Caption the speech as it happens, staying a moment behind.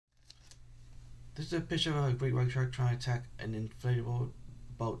This is a picture of a great white shark trying to attack an inflatable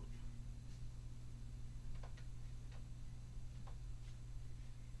boat.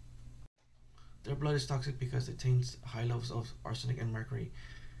 Their blood is toxic because it contains high levels of arsenic and mercury.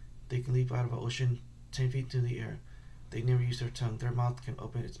 They can leap out of an ocean 10 feet into the air. They never use their tongue. Their mouth can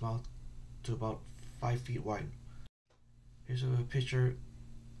open its mouth to about 5 feet wide. Here's a picture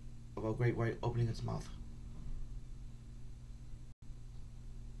of a great white opening its mouth.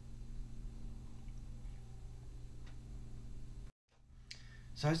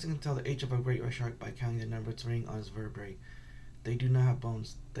 Scientists can tell the age of a great white shark by counting the number of its ring on its vertebrae. They do not have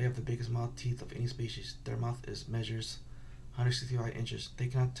bones. They have the biggest mouth teeth of any species. Their mouth measures 165 inches. They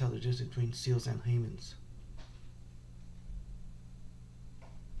cannot tell the difference between seals and humans.